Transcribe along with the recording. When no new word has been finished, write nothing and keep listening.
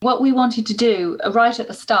What we wanted to do right at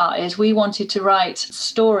the start is we wanted to write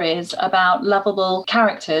stories about lovable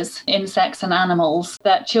characters, insects and animals,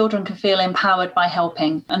 that children could feel empowered by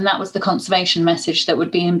helping. And that was the conservation message that would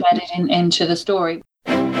be embedded into the story.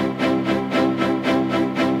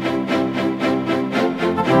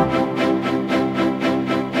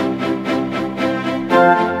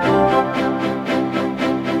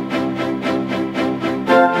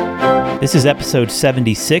 This is episode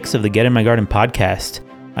 76 of the Get in My Garden podcast.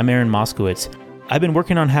 I'm Aaron Moskowitz. I've been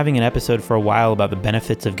working on having an episode for a while about the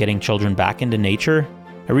benefits of getting children back into nature.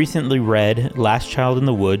 I recently read Last Child in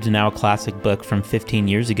the Woods, now a classic book from 15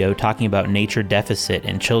 years ago, talking about nature deficit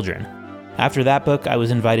in children. After that book, I was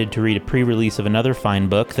invited to read a pre-release of another fine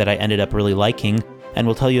book that I ended up really liking and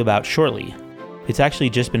will tell you about shortly. It's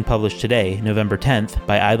actually just been published today, November 10th,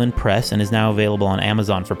 by Island Press and is now available on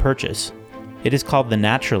Amazon for purchase. It is called The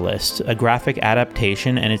Naturalist, a graphic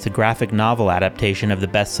adaptation, and it's a graphic novel adaptation of the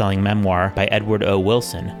best-selling memoir by Edward O.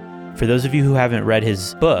 Wilson. For those of you who haven't read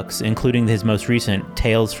his books, including his most recent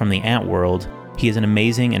Tales from the Ant World, he is an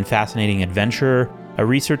amazing and fascinating adventurer, a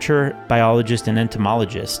researcher, biologist, and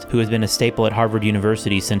entomologist who has been a staple at Harvard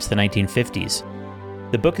University since the 1950s.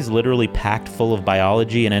 The book is literally packed full of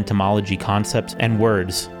biology and entomology concepts and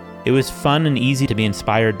words. It was fun and easy to be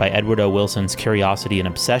inspired by Edward O. Wilson's curiosity and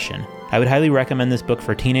obsession. I would highly recommend this book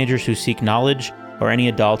for teenagers who seek knowledge or any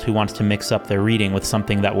adult who wants to mix up their reading with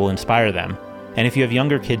something that will inspire them. And if you have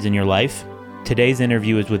younger kids in your life, today's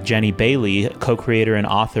interview is with Jenny Bailey, co-creator and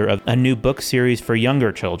author of a new book series for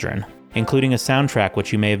younger children, including a soundtrack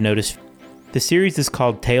which you may have noticed. The series is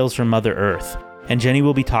called Tales from Mother Earth, and Jenny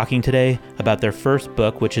will be talking today about their first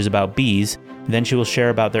book, which is about bees. Then she will share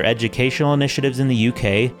about their educational initiatives in the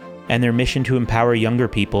UK and their mission to empower younger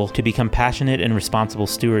people to become passionate and responsible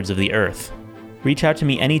stewards of the earth. Reach out to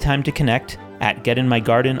me anytime to connect at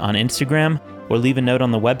GetInMyGarden on Instagram or leave a note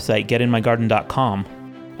on the website getinmygarden.com.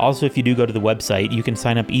 Also, if you do go to the website, you can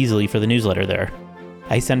sign up easily for the newsletter there.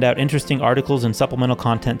 I send out interesting articles and supplemental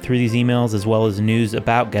content through these emails, as well as news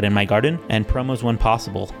about Get in My Garden and promos when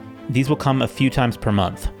possible. These will come a few times per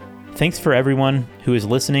month. Thanks for everyone who is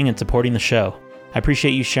listening and supporting the show. I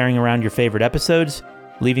appreciate you sharing around your favorite episodes,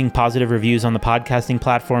 leaving positive reviews on the podcasting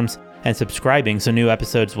platforms, and subscribing so new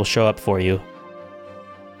episodes will show up for you.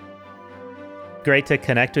 Great to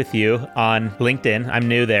connect with you on LinkedIn. I'm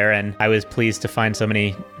new there, and I was pleased to find so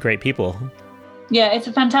many great people. Yeah, it's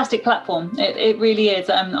a fantastic platform. It really is.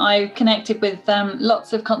 I connected with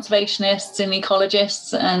lots of conservationists and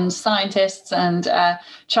ecologists and scientists and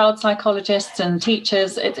child psychologists and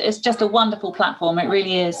teachers. It's just a wonderful platform. It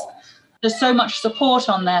really is. There's so much support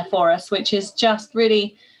on there for us, which is just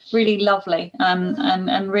really, really lovely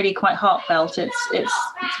and really quite heartfelt.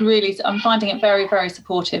 It's really, I'm finding it very, very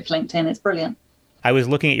supportive, LinkedIn. It's brilliant. I was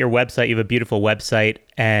looking at your website. You have a beautiful website,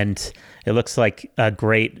 and it looks like a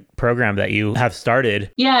great program that you have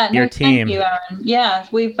started. Yeah, your team. Thank you, Aaron. Yeah,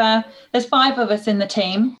 we've there's 5 of us in the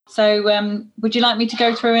team. So would you like me to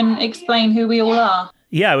go through and explain who we all are?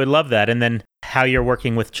 Yeah, I would love that. And then how you're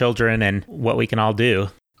working with children and what we can all do.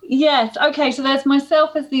 Yes. Okay. So there's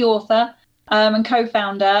myself as the author and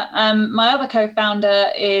co-founder. My other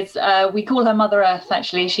co-founder is, we call her Mother Earth,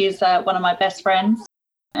 actually. She's one of my best friends.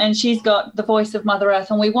 And she's got the voice of Mother Earth.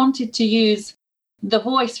 And we wanted to use the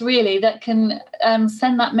voice, really, that can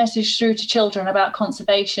send that message through to children about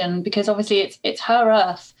conservation, because obviously it's her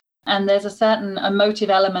earth. And there's a certain emotive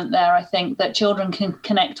element there, I think, that children can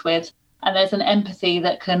connect with. And there's an empathy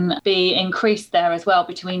that can be increased there as well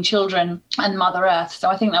between children and Mother Earth. So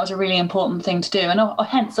I think that was a really important thing to do. And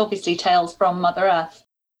hence, obviously, Tales from Mother Earth.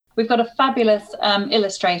 We've got a fabulous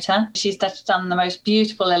illustrator. She's done the most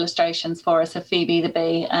beautiful illustrations for us of Phoebe the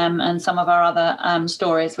Bee and some of our other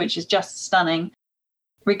stories, which is just stunning.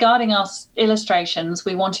 Regarding our illustrations,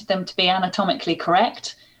 we wanted them to be anatomically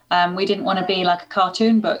correct. We didn't want to be like a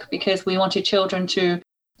cartoon book, because we wanted children to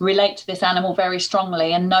relate to this animal very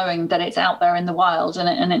strongly, and knowing that it's out there in the wild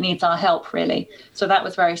and it needs our help, really. So that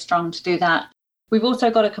was very strong to do that. We've also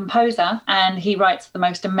got a composer, and he writes the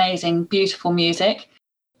most amazing, beautiful music.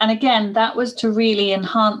 And again, that was to really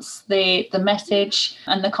enhance the message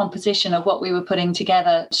and the composition of what we were putting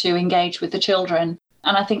together to engage with the children.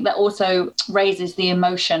 And I think that also raises the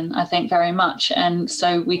emotion, I think, very much. And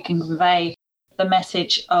so we can convey the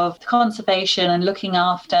message of conservation and looking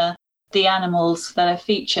after the animals that are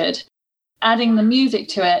featured. Adding the music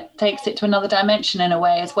to it takes it to another dimension in a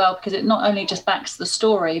way as well, because it not only just backs the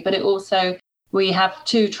story, but it also we have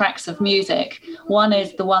 2 tracks of music. One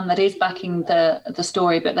is the one that is backing the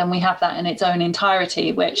story, but then we have that in its own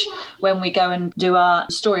entirety, which when we go and do our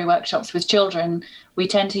story workshops with children, we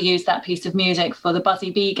tend to use that piece of music for the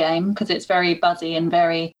Buzzy Bee game, because it's very buzzy and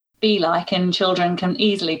very bee-like, and children can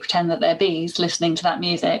easily pretend that they're bees listening to that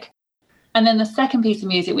music. And then the second piece of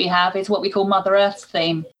music we have is what we call Mother Earth's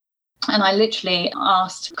theme. And I literally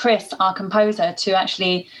asked Chris, our composer, to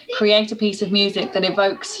actually create a piece of music that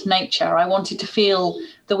evokes nature. I wanted to feel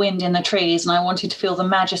the wind in the trees, and I wanted to feel the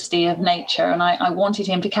majesty of nature, and I wanted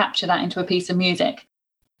him to capture that into a piece of music.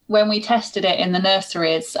 When we tested it in the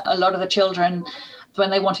nurseries, a lot of the children, when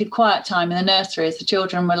they wanted quiet time in the nurseries, the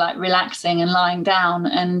children were like relaxing and lying down,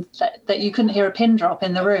 and that you couldn't hear a pin drop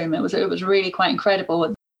in the room. It was really quite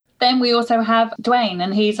incredible. Then we also have Dwayne,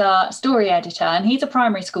 and he's our story editor, and he's a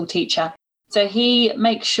primary school teacher. So he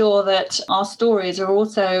makes sure that our stories are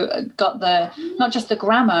also got not just the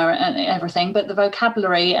grammar and everything, but the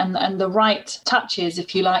vocabulary and the right touches,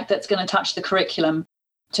 if you like, that's going to touch the curriculum,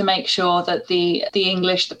 to make sure that the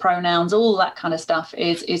English, the pronouns, all that kind of stuff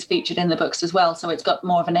is featured in the books as well. So it's got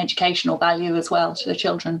more of an educational value as well to the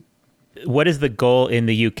children. What is the goal in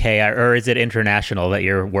the UK, or is it international that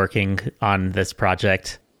you're working on this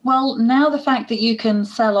project? Well, now the fact that you can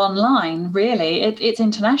sell online, really, it's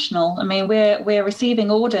international. I mean, we're receiving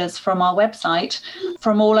orders from our website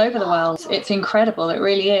from all over the world. It's incredible. It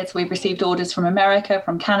really is. We've received orders from America,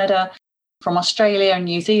 from Canada, from Australia and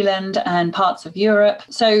New Zealand and parts of Europe.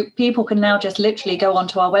 So people can now just literally go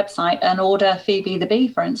onto our website and order Phoebe the Bee,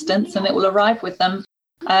 for instance, and it will arrive with them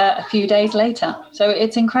a few days later. So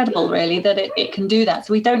it's incredible, really, that it can do that.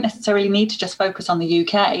 So we don't necessarily need to just focus on the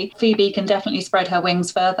UK. Phoebe can definitely spread her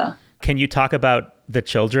wings further. Can you talk about the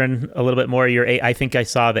children a little bit more? I think I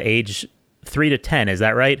saw the age 3 to 10. Is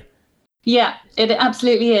that right? Yeah, it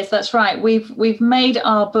absolutely is. That's right. We've made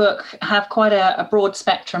our book have quite a broad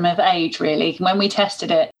spectrum of age, really. When we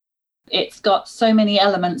tested it, it's got so many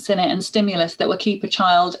elements in it and stimulus that will keep a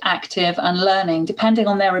child active and learning, depending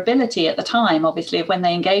on their ability at the time, obviously, of when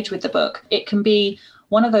they engage with the book. It can be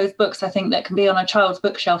one of those books, I think, that can be on a child's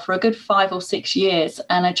bookshelf for a good 5 or 6 years,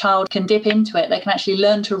 and a child can dip into it. They can actually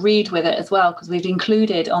learn to read with it as well, because we've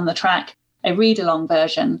included on the track a read-along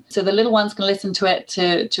version. So the little ones can listen to it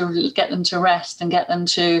to get them to rest and get them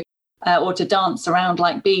to or to dance around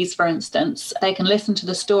like bees, for instance. They can listen to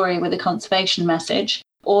the story with a conservation message,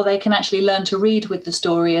 or they can actually learn to read with the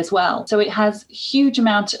story as well. So it has a huge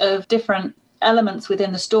amount of different elements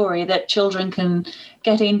within the story that children can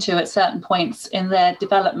get into at certain points in their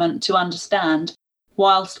development to understand,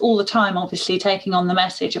 whilst all the time obviously taking on the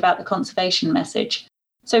message about the conservation message.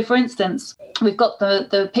 So for instance, we've got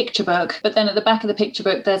the picture book, but then at the back of the picture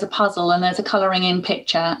book there's a puzzle and there's a colouring in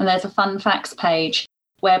picture and there's a fun facts page,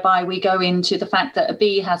 whereby we go into the fact that a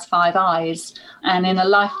bee has 5 eyes, and in a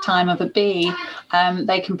lifetime of a bee,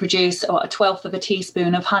 they can produce a 1/12 of a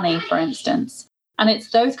teaspoon of honey, for instance. And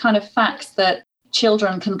it's those kind of facts that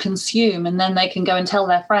children can consume, and then they can go and tell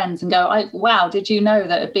their friends and go, wow, did you know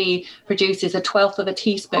that a bee produces a 1/12 of a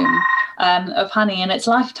teaspoon of honey in its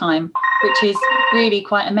lifetime, which is really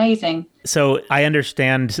quite amazing. So I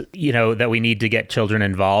understand, that we need to get children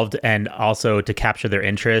involved and also to capture their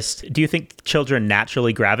interest. Do you think children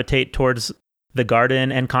naturally gravitate towards the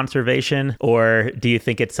garden and conservation, or do you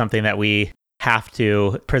think it's something that we have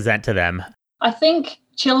to present to them? I think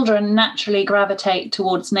children naturally gravitate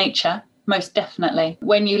towards nature, most definitely.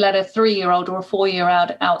 When you let a 3-year-old or a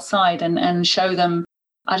 4-year-old outside and show them,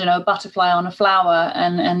 I don't know, a butterfly on a flower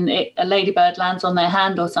and a ladybird lands on their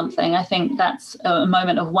hand or something, I think that's a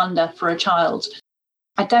moment of wonder for a child.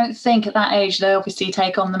 I don't think at that age they obviously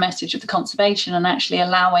take on the message of the conservation and actually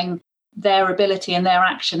allowing their ability and their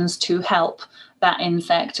actions to help that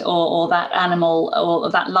insect or that animal or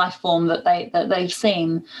that life form that they've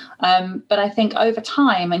seen. But I think over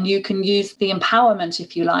time, and you can use the empowerment,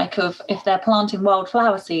 if you like, of if they're planting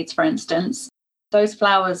wildflower seeds, for instance, those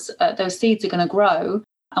flowers, those seeds are going to grow.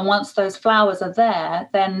 And once those flowers are there,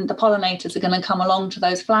 then the pollinators are going to come along to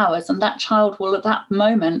those flowers. And that child will at that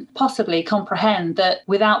moment possibly comprehend that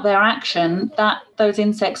without their action, that those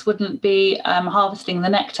insects wouldn't be harvesting the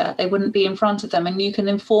nectar. They wouldn't be in front of them. And you can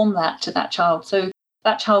inform that to that child. So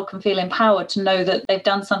that child can feel empowered to know that they've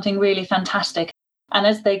done something really fantastic. And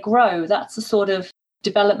as they grow, that's the sort of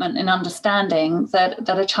development and understanding that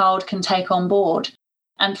a child can take on board.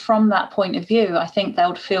 And from that point of view, I think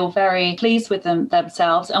they'll feel very pleased with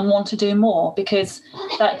themselves and want to do more because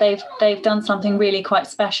that they've done something really quite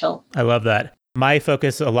special. I love that. My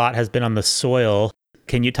focus a lot has been on the soil.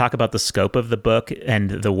 Can you talk about the scope of the book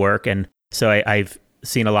and the work? And so I've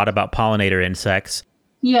seen a lot about pollinator insects.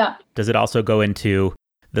 Yeah. Does it also go into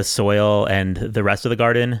the soil and the rest of the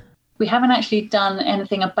garden? We haven't actually done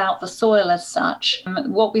anything about the soil as such.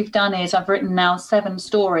 What we've done is I've written now 7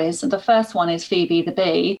 stories. The first one is Phoebe the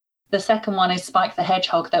bee. The second one is Spike the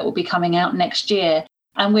hedgehog that will be coming out next year.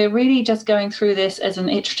 And we're really just going through this as an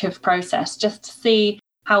iterative process just to see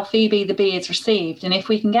how Phoebe the bee is received. And if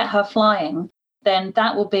we can get her flying, then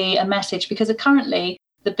that will be a message, because currently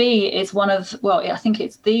the bee is one of, well, I think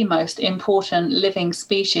it's the most important living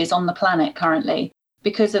species on the planet currently,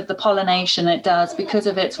 because of the pollination it does, because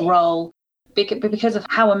of its role, because of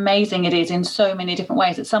how amazing it is in so many different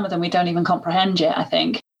ways that some of them we don't even comprehend yet, I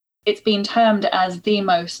think. It's been termed as the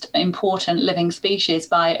most important living species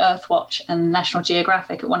by Earthwatch and National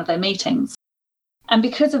Geographic at one of their meetings. And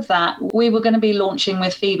because of that, we were going to be launching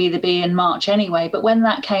with Phoebe the bee in March anyway. But when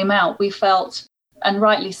that came out, we felt, and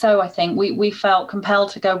rightly so, I think, we felt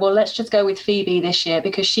compelled to go, well, let's just go with Phoebe this year,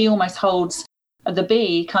 because she almost holds, the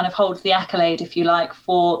bee kind of holds the accolade, if you like,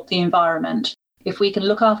 for the environment. If we can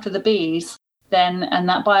look after the bees, then, and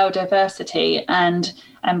that biodiversity and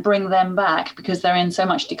bring them back, because they're in so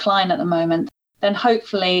much decline at the moment, then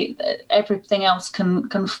hopefully everything else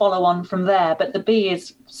can follow on from there. But the bee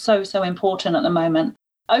is so important at the moment.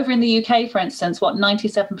 Over in the UK, for instance,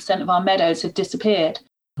 97% of our meadows have disappeared.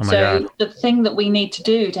 Oh my so God. The thing that we need to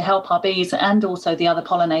do to help our bees and also the other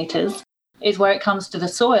pollinators is, where it comes to the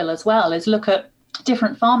soil as well, is look at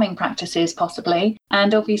different farming practices possibly,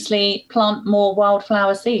 and obviously plant more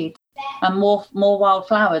wildflower seeds and more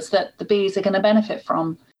wildflowers that the bees are going to benefit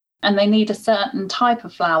from. And they need a certain type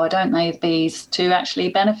of flower, don't they, the bees, to actually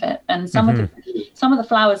benefit. And some of the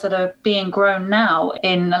flowers that are being grown now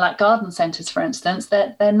in like garden centres, for instance,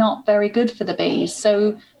 they're not very good for the bees.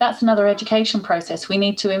 So that's another education process. We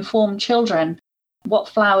need to inform children what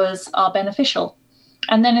flowers are beneficial.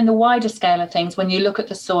 And then in the wider scale of things, when you look at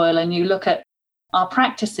the soil and you look at our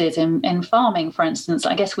practices in farming, for instance,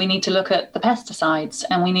 I guess we need to look at the pesticides,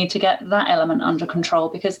 and we need to get that element under control,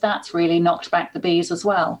 because that's really knocked back the bees as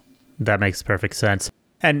well. That makes perfect sense.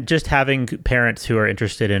 And just having parents who are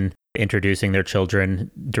interested in introducing their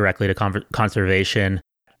children directly to conservation,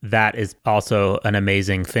 that is also an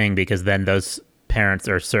amazing thing, because then those parents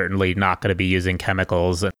are certainly not going to be using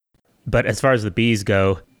chemicals. But as far as the bees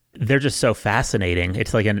go, they're just so fascinating.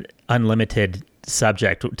 It's like an unlimited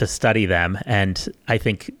subject to study them. And I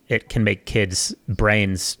think it can make kids'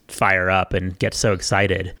 brains fire up and get so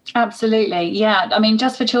excited. Absolutely. Yeah. I mean,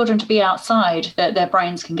 just for children to be outside, their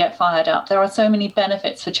brains can get fired up. There are so many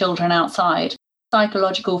benefits for children outside,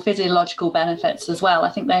 psychological, physiological benefits as well. I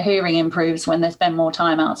think their hearing improves when they spend more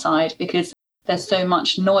time outside, because there's so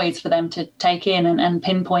much noise for them to take in and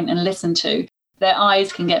pinpoint and listen to. Their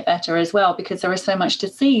eyes can get better as well, because there is so much to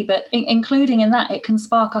see. But including in that, it can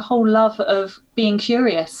spark a whole love of being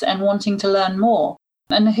curious and wanting to learn more.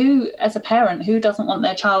 And who, as a parent, who doesn't want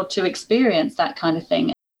their child to experience that kind of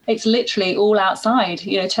thing? It's literally all outside.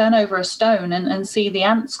 Turn over a stone and see the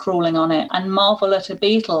ants crawling on it, and marvel at a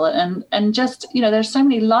beetle, and just, there's so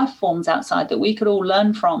many life forms outside that we could all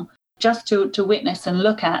learn from, just to witness and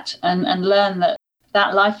look at and learn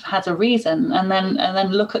that life has a reason, and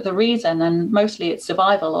then look at the reason. And mostly it's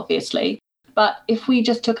survival, obviously. But if we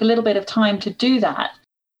just took a little bit of time to do that,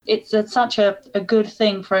 it's such a good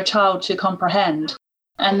thing for a child to comprehend,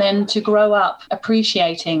 and then to grow up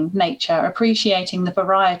appreciating nature, appreciating the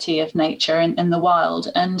variety of nature in the wild.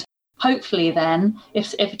 And hopefully then,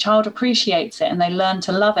 if a child appreciates it and they learn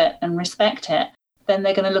to love it and respect it, then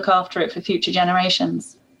they're going to look after it for future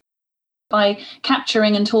generations. By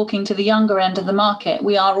capturing and talking to the younger end of the market,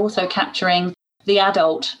 we are also capturing the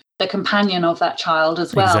adult, the companion of that child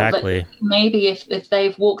as well. Exactly. That maybe if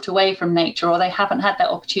they've walked away from nature, or they haven't had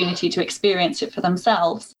that opportunity to experience it for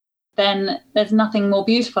themselves, then there's nothing more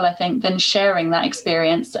beautiful, I think, than sharing that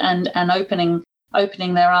experience and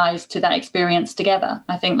opening their eyes to that experience together.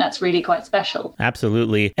 I think that's really quite special.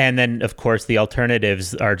 Absolutely. And then, of course, the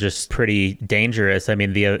alternatives are just pretty dangerous. I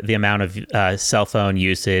mean, the amount of cell phone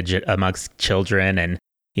usage amongst children, and,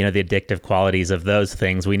 the addictive qualities of those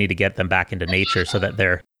things, we need to get them back into nature so that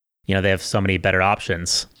they have so many better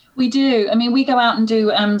options. We do. I mean, we go out and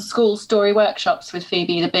do school story workshops with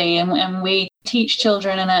Phoebe the bee, and we teach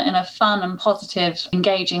children in a fun and positive,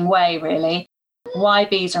 engaging way, really, why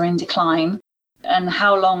bees are in decline, and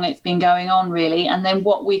how long it's been going on, really, and then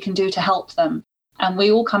what we can do to help them. And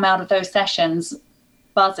we all come out of those sessions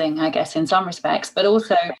buzzing, I guess, in some respects, but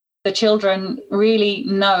also the children really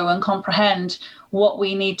know and comprehend what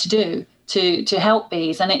we need to do to help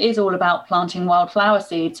bees. And it is all about planting wildflower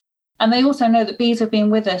seeds. And they also know that bees have been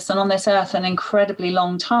with us and on this earth an incredibly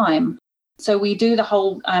long time. So we do the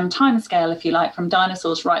whole time scale, if you like, from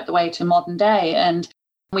dinosaurs right the way to modern day. And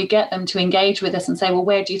We get them to engage with us and say, well,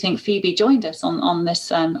 where do you think Phoebe joined us on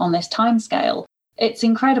this time scale? It's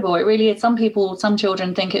incredible. It really is. Some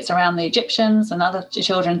children think it's around the Egyptians, and other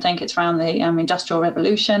children think it's around the Industrial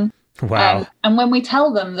Revolution. Wow. And when we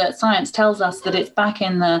tell them that science tells us that it's back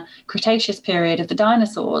in the Cretaceous period of the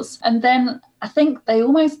dinosaurs, and then I think they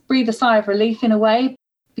almost breathe a sigh of relief in a way,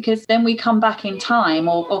 because then we come back in time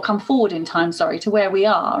or come forward in time, to where we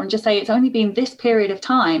are, and just say it's only been this period of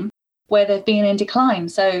time where they've been in decline.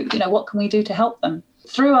 So, what can we do to help them?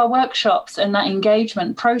 Through our workshops and that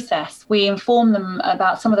engagement process, we inform them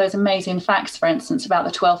about some of those amazing facts, for instance, about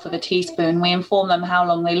the 12th of a teaspoon. We inform them how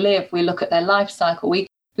long they live. We look at their life cycle. We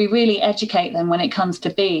really educate them when it comes to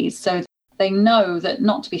bees. So they know that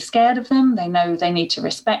not to be scared of them. They know they need to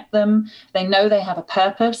respect them. They know they have a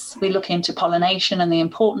purpose. We look into pollination and the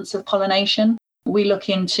importance of pollination. We look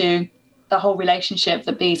into the whole relationship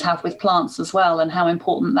that bees have with plants as well, and how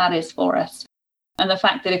important that is for us. And the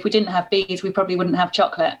fact that if we didn't have bees, we probably wouldn't have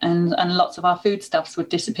chocolate, and lots of our foodstuffs would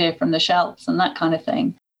disappear from the shelves and that kind of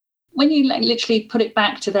thing. When you literally put it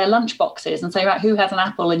back to their lunch boxes and say, right, who has an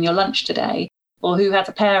apple in your lunch today? Or who has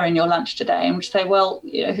a pear in your lunch today? And we say, well,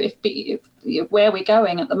 if where we're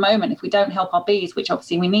going at the moment, if we don't help our bees, which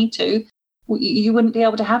obviously we need to, you wouldn't be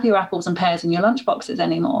able to have your apples and pears in your lunch boxes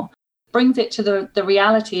anymore. Brings it to the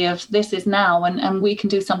reality of this is now, and we can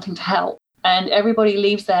do something to help. And everybody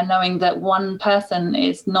leaves there knowing that one person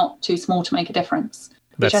is not too small to make a difference.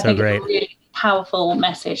 That's which I think so great. is a really powerful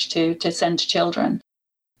message to send to children.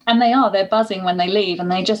 And they're buzzing when they leave,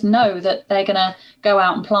 and they just know that they're going to go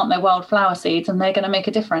out and plant their wildflower seeds, and they're going to make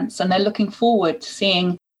a difference. And they're looking forward to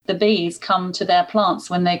seeing the bees come to their plants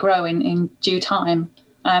when they grow in due time.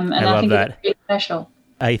 And I think it's really special.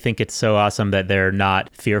 I think it's so awesome that they're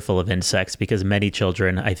not fearful of insects, because many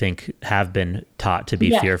children, I think, have been taught to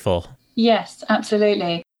be fearful. Yes,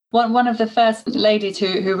 absolutely. One of the first ladies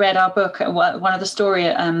who read our book at one of the school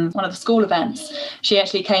events, she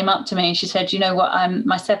actually came up to me and she said, you know what,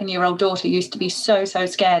 my 7-year-old daughter used to be so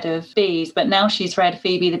scared of bees, but now she's read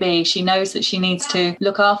Phoebe the Bee. She knows that she needs to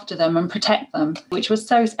look after them and protect them, which was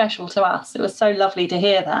so special to us. It was so lovely to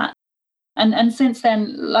hear that. And since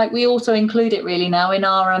then, we also include it really now in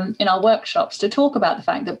our workshops to talk about the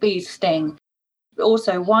fact that bees sting,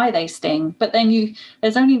 also why they sting. But then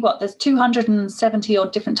there's 270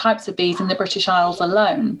 odd different types of bees in the British Isles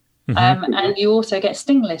alone. Mm-hmm. And you also get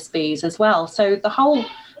stingless bees as well. So the whole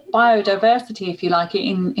biodiversity, if you like,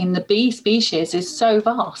 in the bee species is so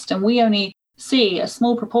vast, and we only see a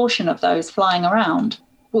small proportion of those flying around.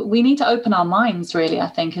 We need to open our minds, really, I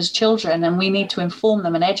think, as children, and we need to inform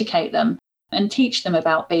them and educate them and teach them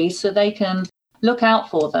about bees so they can look out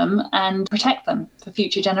for them and protect them for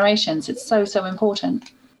future generations. It's so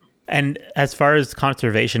important. And as far as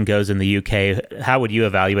conservation goes in the UK, how would you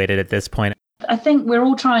evaluate it at this point? I think we're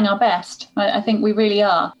all trying our best. I think we really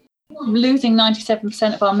are. Losing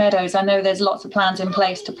 97% of our meadows, I know there's lots of plans in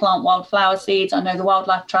place to plant wildflower seeds. I know the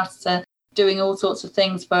wildlife trusts are doing all sorts of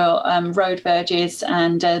things for road verges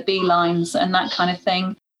and bee lines and that kind of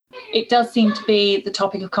thing. It does seem to be the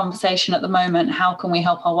topic of conversation at the moment. How can we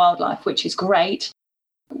help our wildlife, which is great.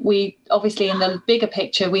 We obviously, in the bigger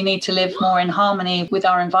picture, we need to live more in harmony with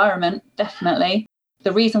our environment, definitely.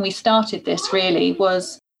 The reason we started this really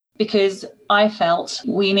was because I felt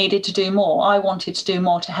we needed to do more. I wanted to do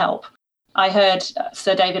more to help. I heard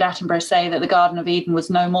Sir David Attenborough say that the Garden of Eden was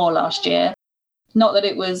no more last year. Not that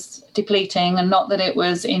it was depleting and not that it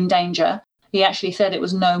was in danger. He actually said it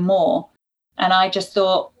was no more. And I just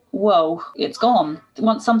thought, whoa, it's gone.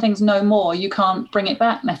 Once something's no more, you can't bring it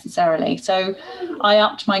back necessarily. So I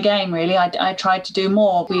upped my game, really. I tried to do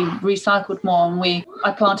more. We recycled more, and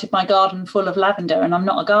I planted my garden full of lavender, and I'm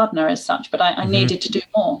not a gardener as such, but I needed to do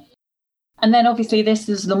more. And then obviously this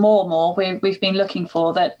is the more we've been looking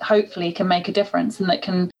for, that hopefully can make a difference and that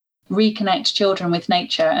can reconnect children with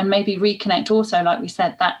nature, and maybe reconnect also, like we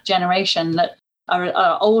said, that generation that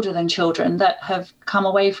are older than children that have come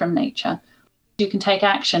away from nature. You can take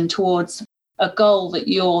action towards a goal that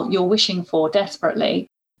you're wishing for desperately.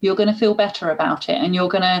 You're going to feel better about it, and you're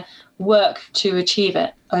going to work to achieve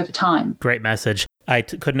it over time. Great message. I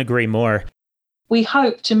couldn't agree more. We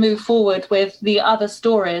hope to move forward with the other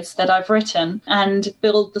stories that I've written and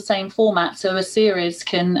build the same format so a series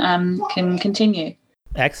can continue.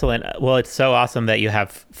 Excellent. Well, it's so awesome that you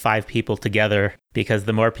have 5 people together, because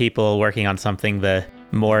the more people working on something, the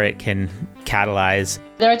more it can catalyze.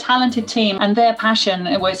 They're a talented team, and their passion,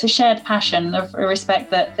 it's a shared passion of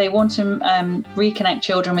respect that they want to reconnect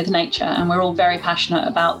children with nature, and we're all very passionate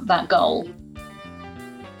about that goal.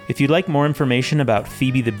 If you'd like more information about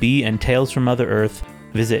Phoebe the Bee and Tales from Mother Earth,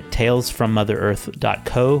 visit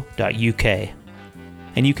talesfrommotherEarth.co.uk.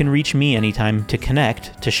 And you can reach me anytime to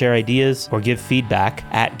connect, to share ideas, or give feedback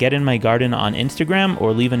at Get In My Garden on Instagram,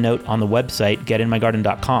 or leave a note on the website,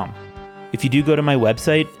 getinmygarden.com. If you do go to my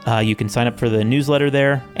website, you can sign up for the newsletter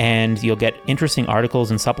there, and you'll get interesting articles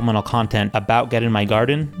and supplemental content about Get In My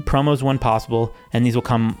Garden, promos when possible, and these will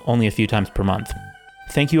come only a few times per month.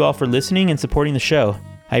 Thank you all for listening and supporting the show.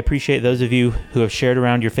 I appreciate those of you who have shared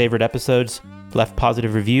around your favorite episodes, left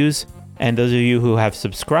positive reviews, and those of you who have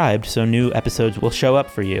subscribed so new episodes will show up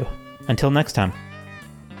for you. Until next time.